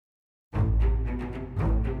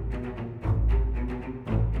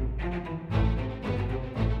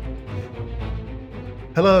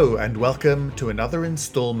Hello and welcome to another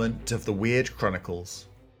installment of the Weird Chronicles.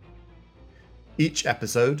 Each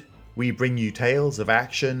episode, we bring you tales of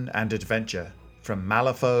action and adventure from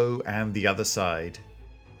Malifaux and the other side.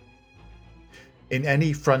 In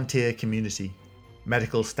any frontier community,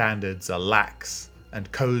 medical standards are lax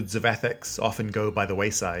and codes of ethics often go by the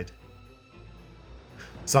wayside.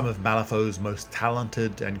 Some of Malifaux's most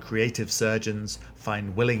talented and creative surgeons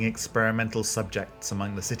find willing experimental subjects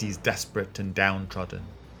among the city's desperate and downtrodden.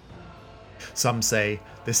 Some say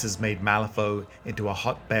this has made Malifaux into a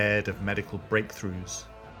hotbed of medical breakthroughs.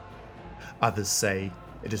 Others say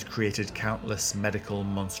it has created countless medical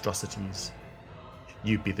monstrosities.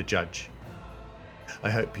 You be the judge.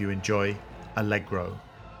 I hope you enjoy Allegro.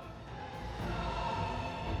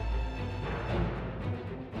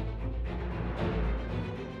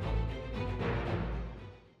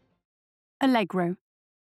 Allegro,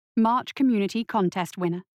 March Community Contest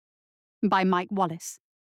Winner, by Mike Wallace.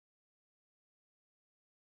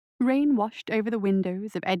 Rain washed over the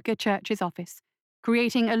windows of Edgar Church's office,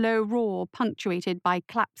 creating a low roar punctuated by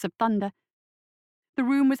claps of thunder. The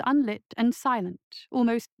room was unlit and silent,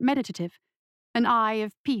 almost meditative, an eye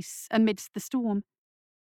of peace amidst the storm.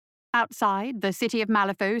 Outside, the city of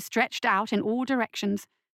Malifaux stretched out in all directions,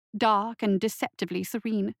 dark and deceptively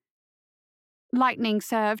serene. Lightning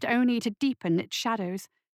served only to deepen its shadows,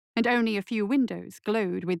 and only a few windows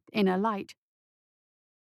glowed with inner light.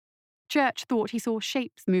 Church thought he saw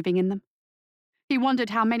shapes moving in them. He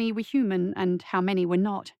wondered how many were human and how many were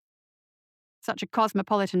not. Such a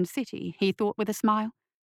cosmopolitan city, he thought with a smile.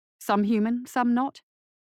 Some human, some not.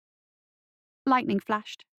 Lightning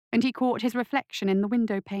flashed, and he caught his reflection in the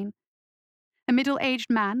window pane. A middle-aged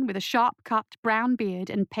man with a sharp-cut brown beard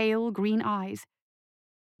and pale green eyes.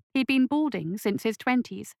 He'd been balding since his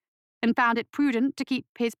 20s, and found it prudent to keep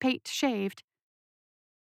his pate shaved.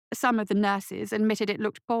 Some of the nurses admitted it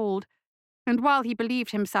looked bold, and while he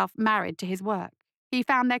believed himself married to his work, he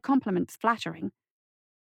found their compliments flattering.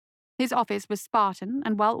 His office was Spartan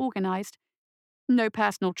and well-organized. No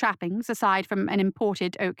personal trappings aside from an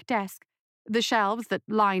imported oak desk. The shelves that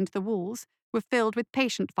lined the walls were filled with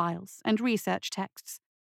patient files and research texts.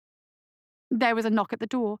 There was a knock at the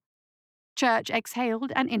door. Church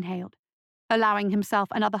exhaled and inhaled, allowing himself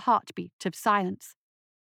another heartbeat of silence.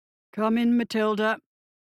 "Come in, Matilda."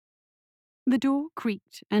 The door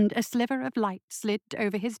creaked, and a sliver of light slid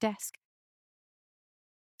over his desk.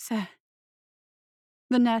 "Sir."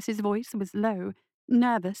 The nurse's voice was low,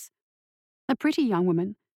 nervous. A pretty young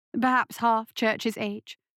woman, perhaps half Church's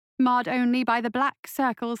age, marred only by the black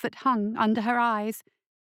circles that hung under her eyes.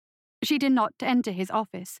 She did not enter his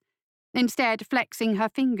office, instead flexing her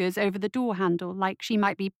fingers over the door handle like she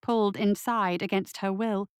might be pulled inside against her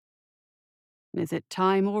will. "Is it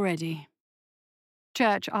time already?"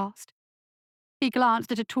 Church asked. He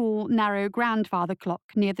glanced at a tall, narrow grandfather clock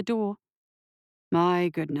near the door. "My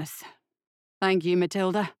goodness. Thank you,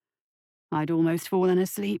 Matilda. I'd almost fallen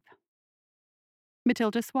asleep."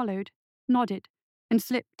 Matilda swallowed, nodded, and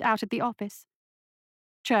slipped out of the office.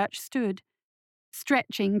 Church stood,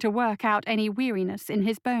 stretching to work out any weariness in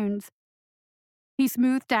his bones. He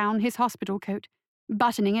smoothed down his hospital coat,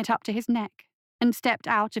 buttoning it up to his neck, and stepped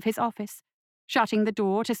out of his office, shutting the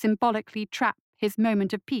door to symbolically trap his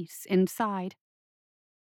moment of peace inside.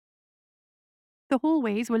 The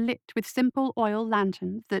hallways were lit with simple oil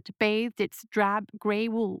lanterns that bathed its drab grey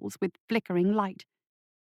walls with flickering light.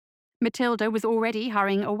 Matilda was already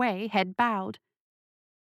hurrying away, head bowed.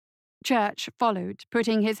 Church followed,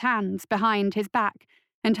 putting his hands behind his back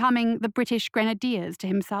and humming the British Grenadiers to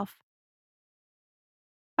himself.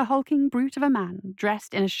 A hulking brute of a man,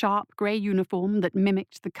 dressed in a sharp grey uniform that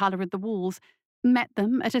mimicked the colour of the walls, met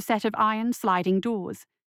them at a set of iron sliding doors,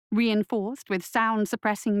 reinforced with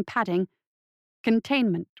sound-suppressing padding.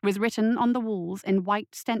 Containment was written on the walls in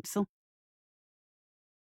white stencil.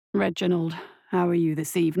 "Reginald, how are you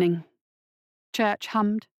this evening?" Church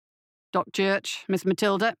hummed. "Doc Church, Miss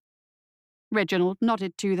Matilda." Reginald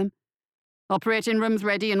nodded to them. "Operating room's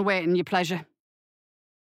ready and waiting, your pleasure."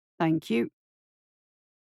 "Thank you."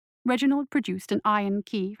 Reginald produced an iron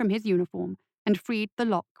key from his uniform and freed the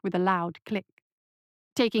lock with a loud click.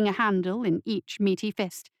 Taking a handle in each meaty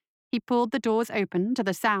fist, he pulled the doors open to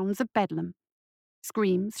the sounds of bedlam.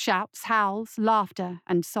 Screams, shouts, howls, laughter,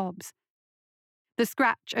 and sobs. The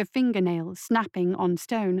scratch of fingernails snapping on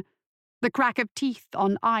stone, the crack of teeth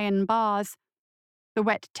on iron bars, the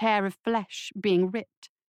wet tear of flesh being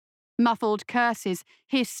ripped. Muffled curses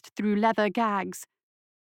hissed through leather gags.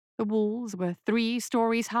 The walls were 3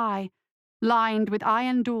 stories high, lined with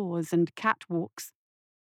iron doors and catwalks.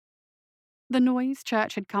 The noise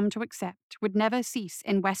Church had come to accept would never cease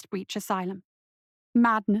in Westbreach Asylum.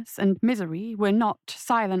 Madness and misery were not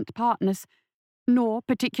silent partners, nor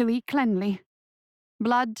particularly cleanly.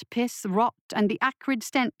 Blood, piss, rot, and the acrid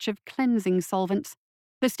stench of cleansing solvents,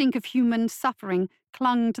 the stink of human suffering,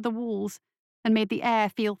 clung to the walls and made the air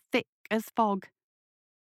feel thick as fog.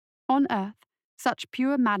 On Earth, such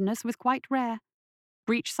pure madness was quite rare.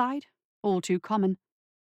 Breachside, all too common.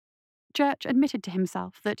 Church admitted to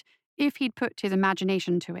himself that if he'd put his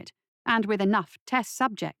imagination to it, and with enough test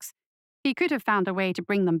subjects, he could have found a way to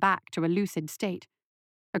bring them back to a lucid state.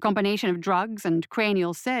 A combination of drugs and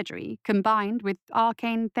cranial surgery, combined with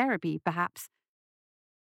arcane therapy, perhaps.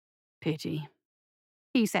 Pity,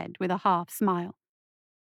 he said with a half smile.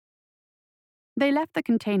 They left the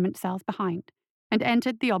containment cells behind and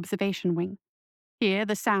entered the observation wing. Here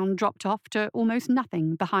the sound dropped off to almost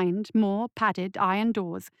nothing behind more padded iron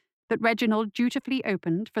doors that Reginald dutifully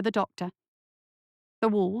opened for the doctor. The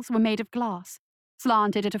walls were made of glass,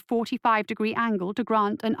 slanted at a 45-degree angle to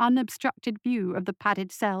grant an unobstructed view of the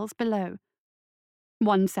padded cells below.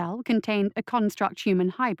 One cell contained a construct human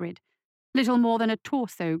hybrid, little more than a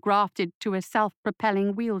torso grafted to a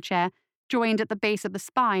self-propelling wheelchair joined at the base of the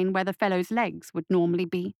spine where the fellow's legs would normally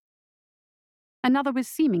be. Another was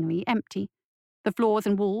seemingly empty. The floors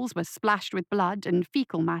and walls were splashed with blood and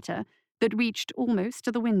fecal matter that reached almost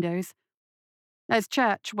to the windows. As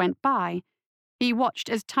Church went by, he watched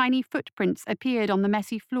as tiny footprints appeared on the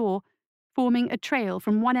messy floor, forming a trail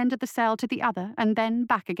from one end of the cell to the other and then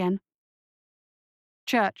back again.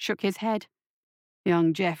 Church shook his head.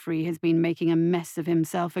 Young Geoffrey has been making a mess of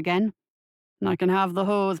himself again. I can have the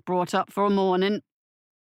hose brought up for a morning,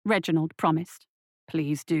 Reginald promised.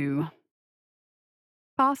 Please do.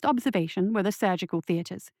 Past observation were the surgical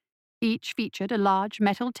theatres. Each featured a large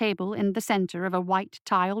metal table in the centre of a white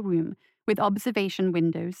tile room, with observation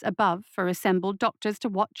windows above for assembled doctors to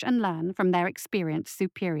watch and learn from their experienced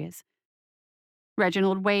superiors.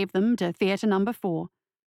 Reginald waved them to Theatre Number 4.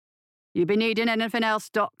 You be needing anything else,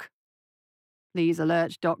 Doc? Please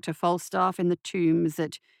alert Dr. Falstaff in the Tombs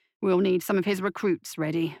that we'll need some of his recruits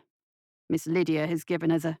ready. Miss Lydia has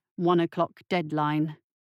given us a 1 o'clock deadline.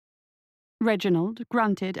 Reginald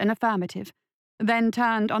grunted an affirmative, then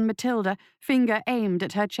turned on Matilda, finger aimed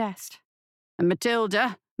at her chest. And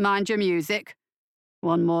Matilda, mind your music.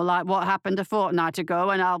 One more like what happened a fortnight ago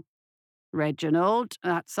and I'll... Reginald,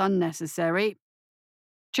 that's unnecessary,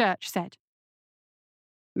 Church said.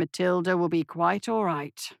 Matilda will be quite all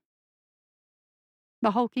right.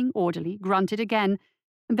 The hulking orderly grunted again,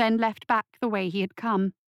 then left back the way he had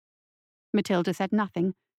come. Matilda said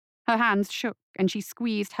nothing. Her hands shook and she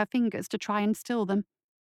squeezed her fingers to try and still them.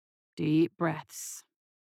 Deep breaths,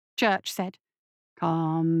 Church said.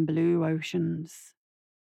 Calm blue oceans.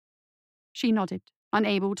 She nodded,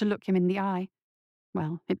 unable to look him in the eye.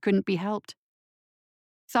 Well, it couldn't be helped.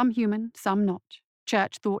 Some human, some not,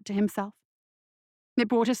 Church thought to himself. It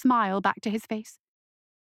brought a smile back to his face.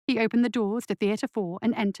 He opened the doors to Theatre 4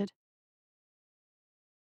 and entered.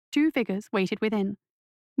 2 figures waited within.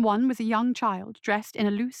 One was a young child dressed in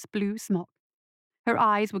a loose blue smock. Her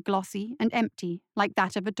eyes were glossy and empty, like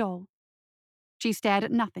that of a doll. She stared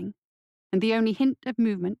at nothing, and the only hint of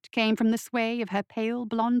movement came from the sway of her pale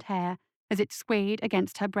blonde hair as it swayed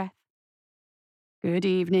against her breath. Good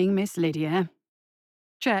evening, Miss Lydia,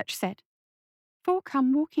 Church said. For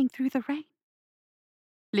come walking through the rain,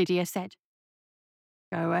 Lydia said.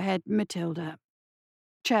 Go ahead, Matilda,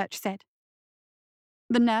 Church said.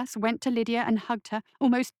 The nurse went to Lydia and hugged her,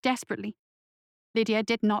 almost desperately. Lydia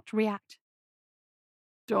did not react.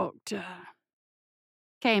 Doctor,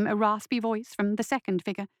 came a raspy voice from the second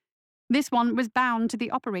figure. This one was bound to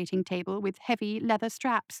the operating table with heavy leather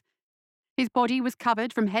straps. His body was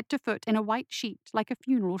covered from head to foot in a white sheet like a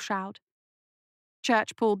funeral shroud.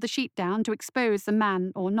 Church pulled the sheet down to expose the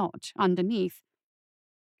man, or not, underneath.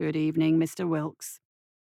 Good evening, Mr. Wilkes.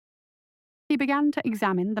 He began to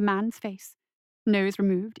examine the man's face. Nose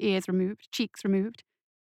removed, ears removed, cheeks removed.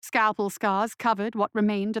 Scalpel scars covered what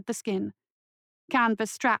remained of the skin.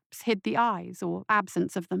 Canvas straps hid the eyes, or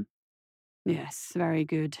absence of them. Yes, very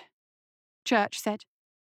good, Church said.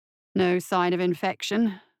 No sign of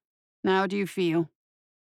infection. How do you feel?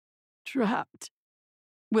 Trapped,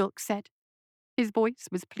 Wilkes said. His voice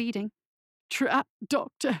was pleading. Trapped,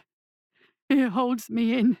 Doctor. It holds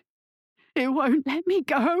me in. It won't let me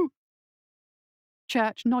go.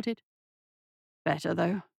 Church nodded. Better,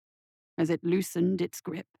 though. Has it loosened its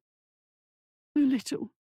grip? A little,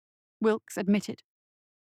 Wilkes admitted.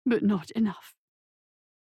 but not enough.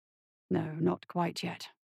 No, not quite yet,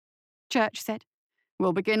 Church said.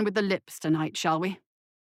 We'll begin with the lips tonight, shall we?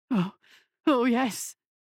 Oh, yes,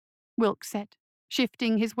 Wilkes said,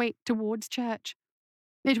 shifting his weight towards Church.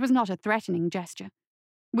 It was not a threatening gesture,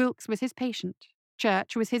 Wilkes was his patient.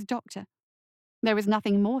 Church was his doctor. There was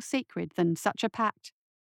nothing more sacred than such a pact.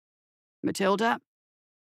 Matilda?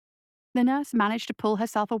 The nurse managed to pull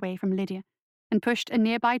herself away from Lydia and pushed a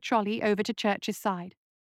nearby trolley over to Church's side.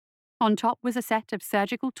 On top was a set of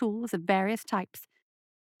surgical tools of various types,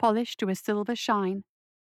 polished to a silver shine.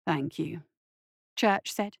 Thank you,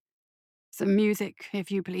 Church said. Some music, if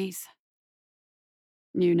you please.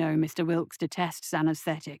 You know Mr. Wilkes detests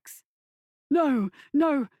anesthetics. No,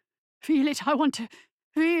 no. Feel it. I want to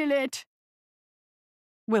feel it.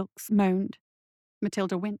 Wilkes moaned.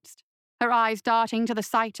 Matilda winced, her eyes darting to the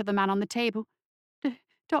sight of the man on the table.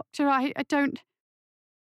 Doctor, I don't...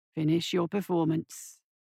 Finish your performance,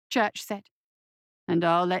 Church said. And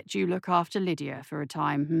I'll let you look after Lydia for a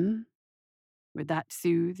time, Would that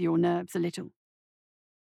soothe your nerves a little?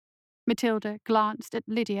 Matilda glanced at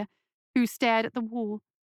Lydia, who stared at the wall.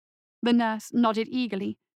 The nurse nodded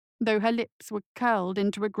eagerly, though her lips were curled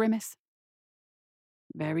into a grimace.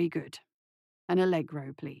 Very good. An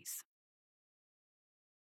allegro, please.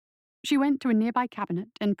 She went to a nearby cabinet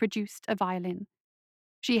and produced a violin.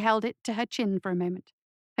 She held it to her chin for a moment,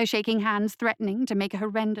 her shaking hands threatening to make a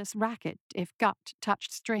horrendous racket if gut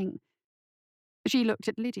touched string. She looked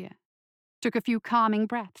at Lydia, took a few calming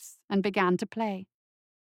breaths, and began to play.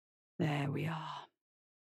 There we are,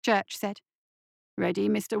 Church said. Ready,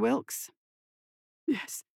 Mr. Wilkes?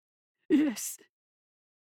 Yes, yes.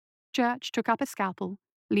 Church took up a scalpel,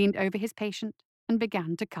 leaned over his patient, and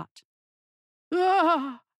began to cut.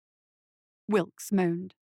 Ah! Wilkes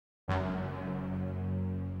moaned.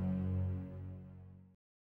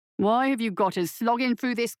 Why have you got us slogging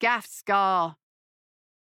through this gaff, Scar?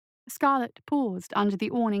 Scarlet paused under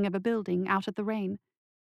the awning of a building out of the rain.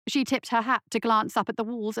 She tipped her hat to glance up at the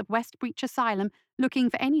walls of West Breach Asylum,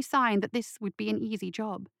 looking for any sign that this would be an easy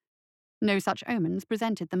job. No such omens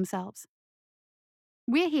presented themselves.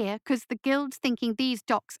 We're here because the Guild's thinking these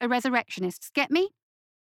docs are resurrectionists, get me?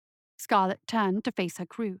 Scarlet turned to face her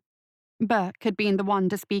crew. Burke had been the one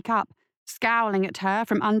to speak up, scowling at her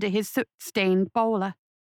from under his soot-stained bowler.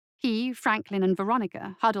 He, Franklin, and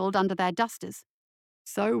Veronica huddled under their dusters.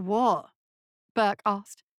 So what? Burke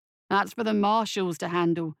asked. That's for the marshals to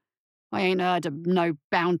handle. I ain't heard of no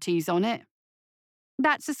bounties on it.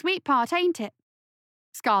 That's the sweet part, ain't it?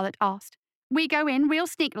 Scarlet asked. We go in real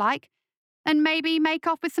sneak-like, and maybe make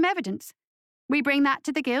off with some evidence. We bring that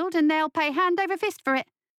to the Guild, and they'll pay hand over fist for it.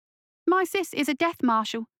 My sis is a death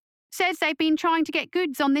marshal. Says they've been trying to get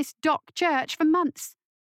goods on this Doc Church for months.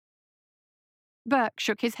 Burke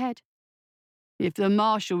shook his head. If the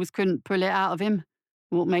marshals couldn't pull it out of him,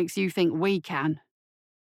 what makes you think we can?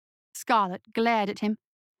 Scarlet glared at him.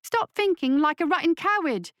 Stop thinking like a rotten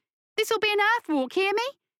coward. This'll be an earth walk, hear me?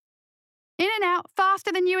 In and out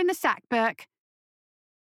faster than you in the sack, Burke.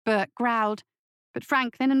 Burke growled, but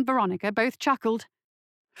Franklin and Veronica both chuckled.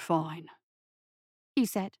 Fine, he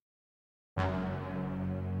said.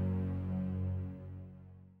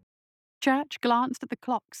 Church glanced at the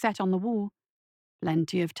clock set on the wall.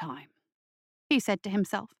 Plenty of time, he said to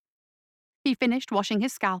himself. He finished washing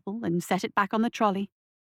his scalpel and set it back on the trolley.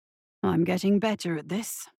 I'm getting better at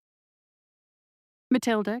this.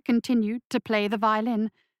 Matilda continued to play the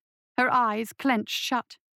violin, her eyes clenched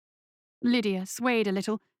shut. Lydia swayed a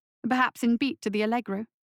little, perhaps in beat to the allegro.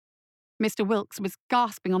 Mr. Wilkes was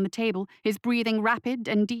gasping on the table, his breathing rapid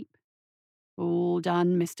and deep. All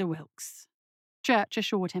done, Mr. Wilkes, Church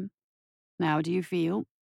assured him. How do you feel?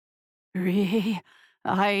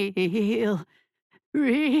 I feel.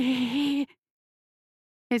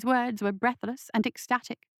 His words were breathless and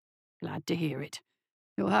ecstatic. Glad to hear it.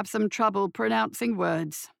 You'll have some trouble pronouncing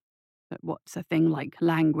words. But what's a thing like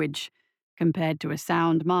language compared to a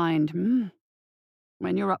sound mind,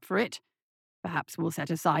 When you're up for it, perhaps we'll set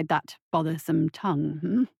aside that bothersome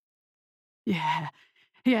tongue, Yeah.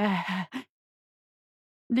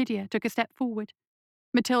 Lydia took a step forward.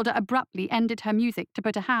 Matilda abruptly ended her music to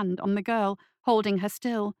put a hand on the girl, holding her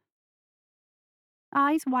still.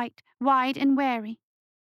 Eyes white, wide and wary,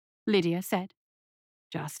 Lydia said.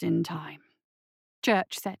 Just in time,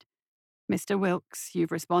 Church said. Mr. Wilkes,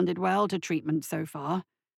 you've responded well to treatment so far.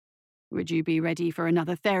 Would you be ready for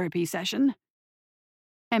another therapy session?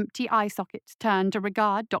 Empty eye sockets turned to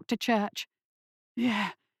regard Dr. Church. Yeah,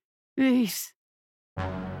 please.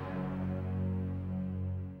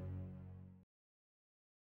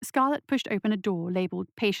 Scarlet pushed open a door labelled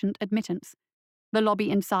Patient Admittance. The lobby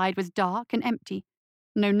inside was dark and empty.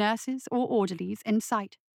 No nurses or orderlies in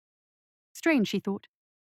sight. Strange, she thought.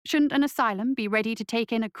 Shouldn't an asylum be ready to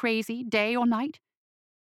take in a crazy day or night?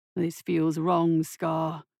 This feels wrong,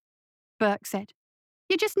 Scar, Burke said.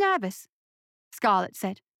 You're just nervous, Scarlet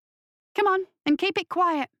said. Come on, and keep it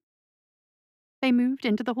quiet. They moved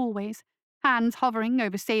into the hallways, hands hovering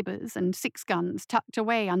over sabres and 6-guns tucked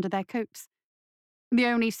away under their coats. The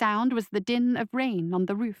only sound was the din of rain on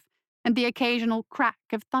the roof and the occasional crack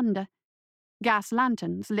of thunder. Gas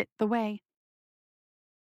lanterns lit the way.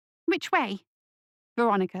 Which way?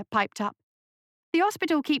 Veronica piped up. The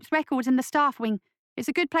hospital keeps records in the staff wing. It's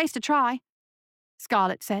a good place to try,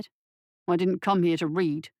 Scarlett said. I didn't come here to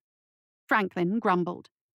read, Franklin grumbled.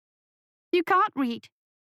 You can't read,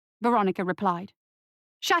 Veronica replied.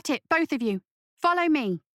 Shut it, both of you. Follow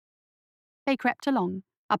me. They crept along,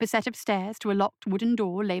 up a set of stairs to a locked wooden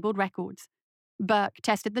door labelled records. Burke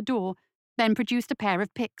tested the door, then produced a pair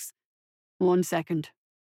of picks. 1 second.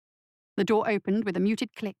 The door opened with a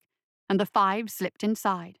muted click, and the 5 slipped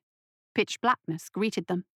inside. Pitch blackness greeted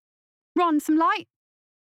them. Ron, some light?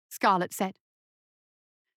 Scarlett said.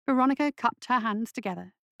 Veronica cupped her hands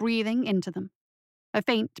together, breathing into them. A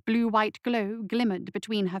faint blue-white glow glimmered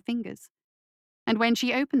between her fingers. And when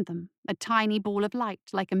she opened them, a tiny ball of light,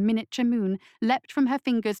 like a miniature moon, leapt from her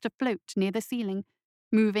fingers to float near the ceiling,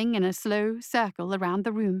 moving in a slow circle around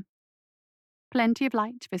the room. Plenty of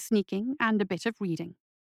light for sneaking and a bit of reading.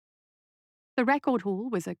 The record hall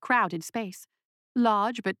was a crowded space,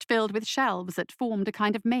 large but filled with shelves that formed a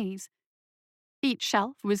kind of maze. Each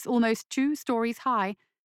shelf was almost 2 stories high,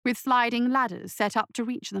 with sliding ladders set up to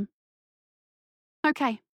reach them.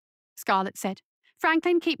 Okay, Scarlett said.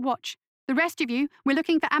 Franklin, keep watch. The rest of you, we're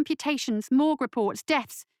looking for amputations, morgue reports,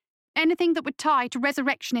 deaths. Anything that would tie to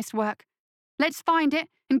resurrectionist work. Let's find it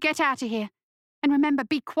and get out of here. And remember,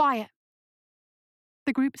 be quiet.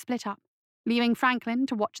 The group split up, leaving Franklin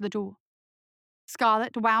to watch the door.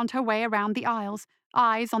 Scarlett wound her way around the aisles,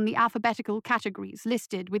 eyes on the alphabetical categories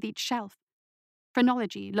listed with each shelf.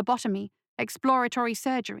 Phrenology, lobotomy, exploratory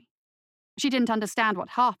surgery. She didn't understand what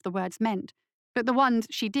half the words meant, but the ones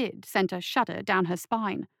she did sent a shudder down her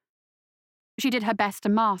spine. She did her best to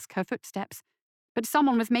mask her footsteps, but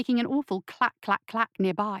someone was making an awful clack, clack, clack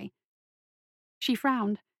nearby. She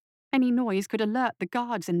frowned. Any noise could alert the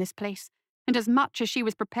guards in this place, and as much as she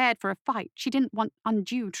was prepared for a fight, she didn't want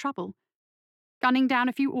undue trouble. Gunning down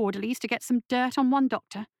a few orderlies to get some dirt on one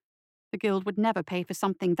doctor? The guild would never pay for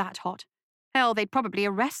something that hot. Hell, they'd probably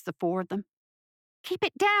arrest the 4 of them. Keep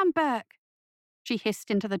it down, Burke, she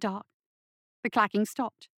hissed into the dark. The clacking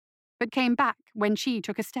stopped, but came back when she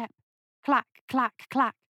took a step. Clack, clack,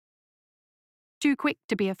 clack. Too quick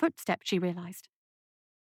to be a footstep, she realized.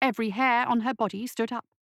 Every hair on her body stood up.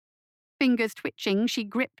 Fingers twitching, she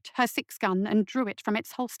gripped her 6-gun and drew it from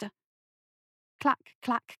its holster. Clack,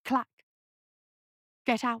 clack, clack.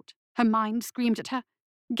 Get out, her mind screamed at her.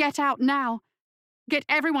 Get out now. Get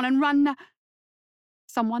everyone and run now.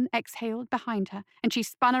 Someone exhaled behind her, and she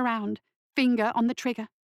spun around, finger on the trigger.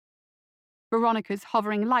 Veronica's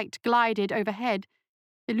hovering light glided overhead,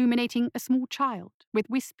 illuminating a small child with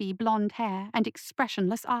wispy blonde hair and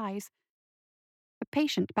expressionless eyes. A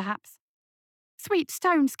patient, perhaps. Sweet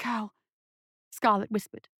stones, Curl, Scarlett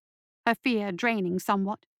whispered, her fear draining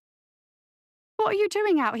somewhat. What are you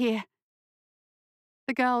doing out here?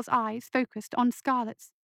 The girl's eyes focused on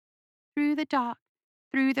Scarlett's. Through the dark,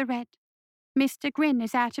 through the red, Mr. Grin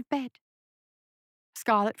is out of bed.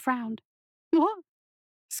 Scarlett frowned. What?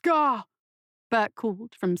 Scar! Burke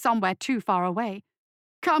called from somewhere too far away.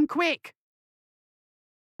 Come quick!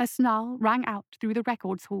 A snarl rang out through the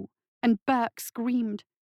records hall, and Burke screamed.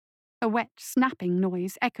 A wet, snapping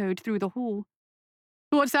noise echoed through the hall.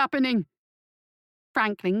 What's happening?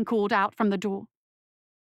 Franklin called out from the door.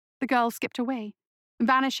 The girl skipped away,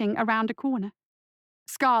 vanishing around a corner.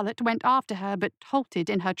 Scarlett went after her, but halted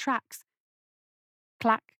in her tracks.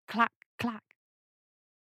 Clack, clack, clack.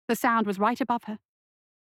 The sound was right above her.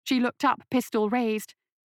 She looked up, pistol raised.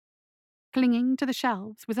 Clinging to the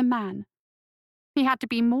shelves was a man. He had to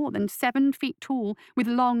be more than 7 feet tall, with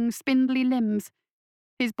long, spindly limbs,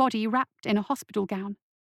 his body wrapped in a hospital gown.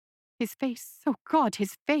 His face, oh God,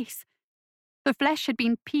 his face! The flesh had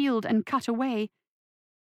been peeled and cut away.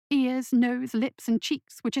 Ears, nose, lips, and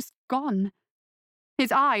cheeks were just gone.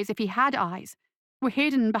 His eyes, if he had eyes, were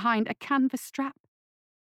hidden behind a canvas strap.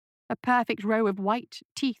 A perfect row of white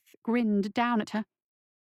teeth grinned down at her.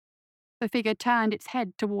 The figure turned its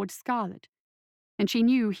head towards Scarlett, and she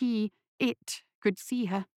knew it, could see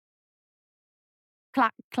her.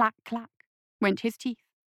 Clack, clack, clack, went his teeth.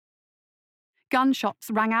 Gunshots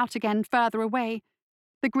rang out again further away.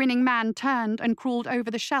 The grinning man turned and crawled over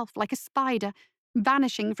the shelf like a spider,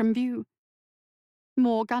 vanishing from view.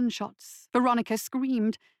 More gunshots. Veronica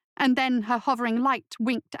screamed, and then her hovering light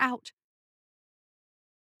winked out.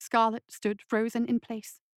 Scarlett stood frozen in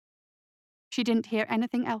place. She didn't hear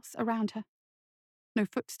anything else around her. No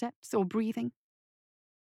footsteps or breathing.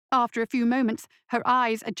 After a few moments, her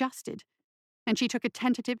eyes adjusted, and she took a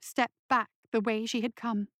tentative step back the way she had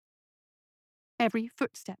come. Every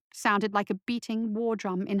footstep sounded like a beating war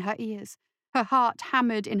drum in her ears. Her heart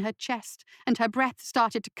hammered in her chest, and her breath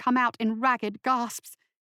started to come out in ragged gasps.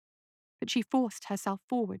 But she forced herself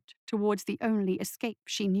forward towards the only escape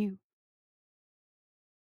she knew.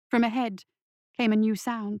 From ahead came a new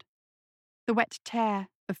sound, the wet tear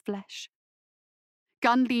of flesh.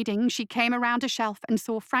 Gun leading, she came around a shelf and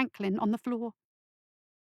saw Franklin on the floor.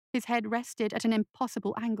 His head rested at an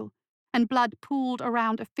impossible angle, and blood pooled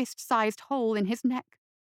around a fist-sized hole in his neck.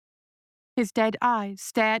 His dead eyes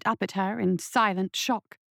stared up at her in silent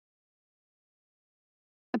shock.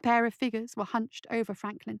 A pair of figures were hunched over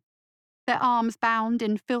Franklin, their arms bound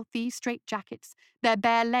in filthy straitjackets, their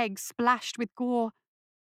bare legs splashed with gore.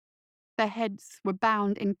 Their heads were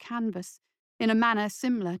bound in canvas in a manner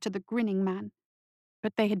similar to the grinning man,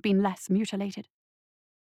 but they had been less mutilated.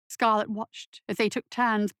 Scarlet watched as they took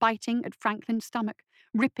turns biting at Franklin's stomach,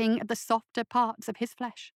 ripping at the softer parts of his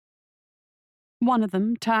flesh. One of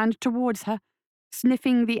them turned towards her,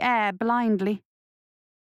 sniffing the air blindly.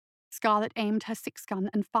 Scarlet aimed her 6-gun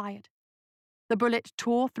and fired. The bullet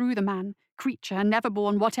tore through the man, creature,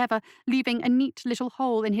 never-born, whatever, leaving a neat little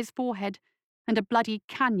hole in his forehead and a bloody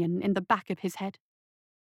canyon in the back of his head.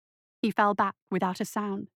 He fell back without a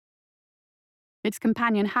sound. Its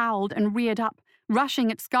companion howled and reared up,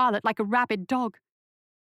 rushing at Scarlet like a rabid dog.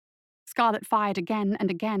 Scarlet fired again and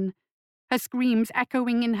again, her screams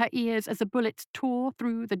echoing in her ears as the bullets tore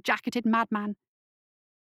through the jacketed madman.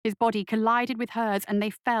 His body collided with hers and they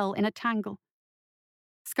fell in a tangle.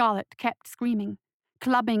 Scarlet kept screaming,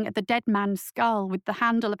 clubbing at the dead man's skull with the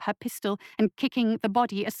handle of her pistol and kicking the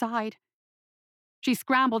body aside. She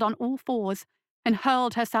scrambled on all fours and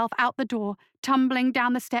hurled herself out the door, tumbling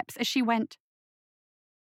down the steps as she went.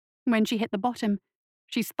 When she hit the bottom,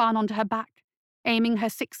 she spun onto her back, aiming her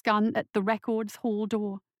 6-gun at the records hall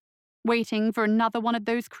door, waiting for another one of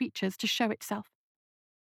those creatures to show itself.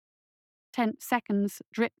 Tense seconds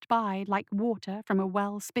dripped by like water from a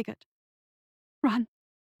well spigot. Run!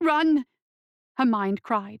 Run! Her mind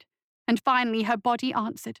cried, and finally her body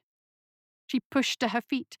answered. She pushed to her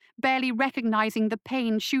feet, barely recognizing the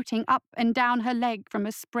pain shooting up and down her leg from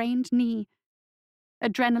a sprained knee.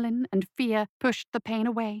 Adrenaline and fear pushed the pain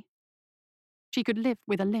away. She could live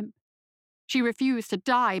with a limp. She refused to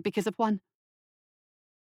die because of one.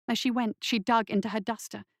 As she went, she dug into her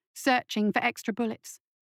duster, searching for extra bullets.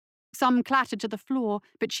 Some clattered to the floor,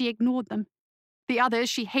 but she ignored them. The others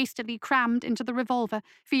she hastily crammed into the revolver,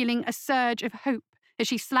 feeling a surge of hope as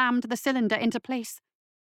she slammed the cylinder into place.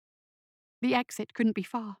 The exit couldn't be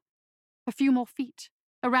far. A few more feet,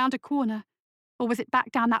 around a corner, or was it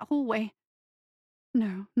back down that hallway?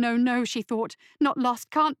 No, no, no, she thought. Not lost,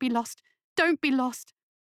 can't be lost. Don't be lost.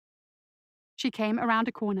 She came around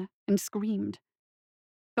a corner and screamed.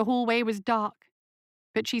 The hallway was dark,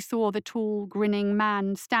 but she saw the tall, grinning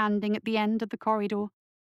man standing at the end of the corridor.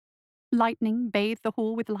 Lightning bathed the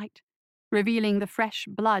hall with light, revealing the fresh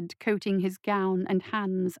blood coating his gown and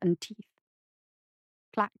hands and teeth.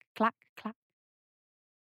 Clack, clack, clack.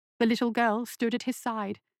 The little girl stood at his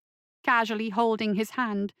side, casually holding his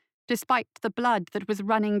hand, despite the blood that was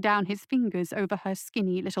running down his fingers over her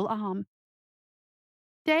skinny little arm.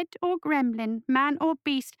 Dead or gremlin, man or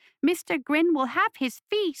beast, Mr. Grin will have his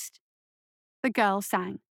feast, the girl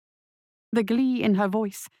sang. The glee in her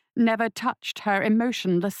voice never touched her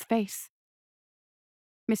emotionless face.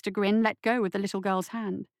 Mr. Grin let go of the little girl's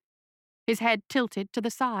hand. His head tilted to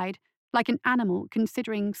the side, like an animal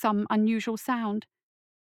considering some unusual sound.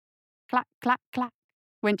 Clack, clack, clack,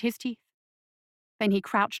 went his teeth. Then he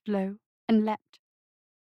crouched low and leapt.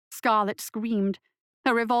 Scarlet screamed,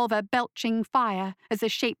 her revolver belching fire as the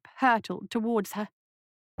shape hurtled towards her.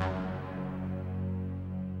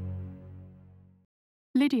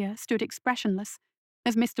 Lydia stood expressionless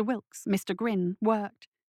as Mr. Wilkes, Mr. Grin, worked.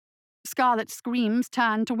 Scarlet's screams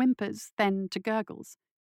turned to whimpers, then to gurgles.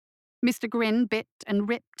 Mr. Grin bit and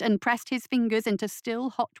ripped and pressed his fingers into still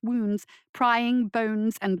hot wounds, prying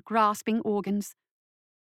bones and grasping organs.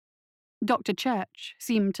 Dr. Church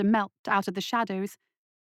seemed to melt out of the shadows,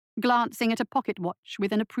 glancing at a pocket watch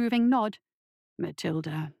with an approving nod.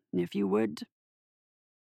 "Matilda, if you would."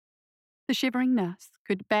 The shivering nurse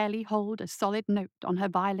could barely hold a solid note on her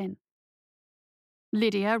violin.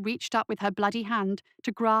 Lydia reached up with her bloody hand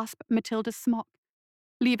to grasp Matilda's smock,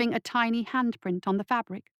 leaving a tiny handprint on the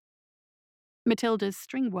fabric. Matilda's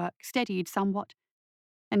string work steadied somewhat,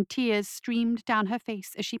 and tears streamed down her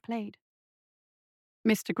face as she played.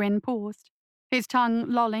 Mr. Grin paused, his tongue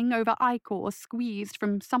lolling over ichor squeezed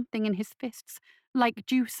from something in his fists, like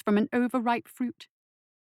juice from an overripe fruit.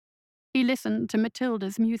 He listened to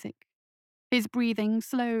Matilda's music. His breathing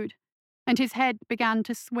slowed, and his head began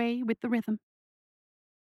to sway with the rhythm.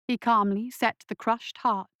 He calmly set the crushed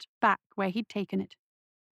heart back where he'd taken it.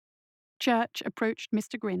 Church approached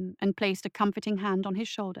Mr. Grin and placed a comforting hand on his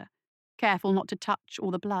shoulder, careful not to touch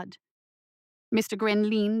all the blood. Mr. Grin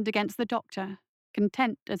leaned against the doctor,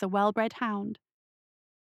 content as a well-bred hound.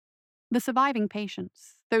 The surviving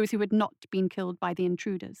patients, those who had not been killed by the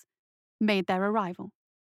intruders, made their arrival.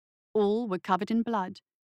 All were covered in blood,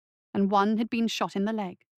 and one had been shot in the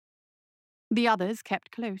leg. The others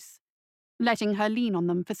kept close, letting her lean on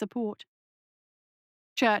them for support.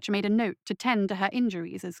 Church made a note to tend to her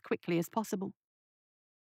injuries as quickly as possible.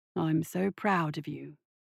 "I'm so proud of you,"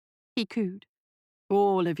 he cooed.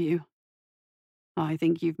 "All of you. I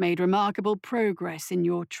think you've made remarkable progress in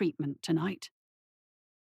your treatment tonight."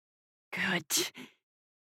 "Good."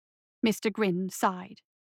 Mr. Grin sighed.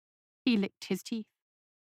 He licked his teeth.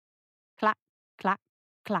 Clack, clack,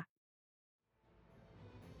 clack.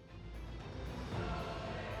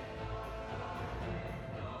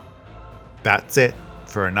 That's it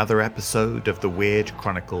for another episode of the Weird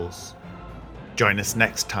Chronicles. Join us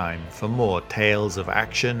next time for more tales of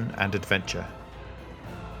action and adventure.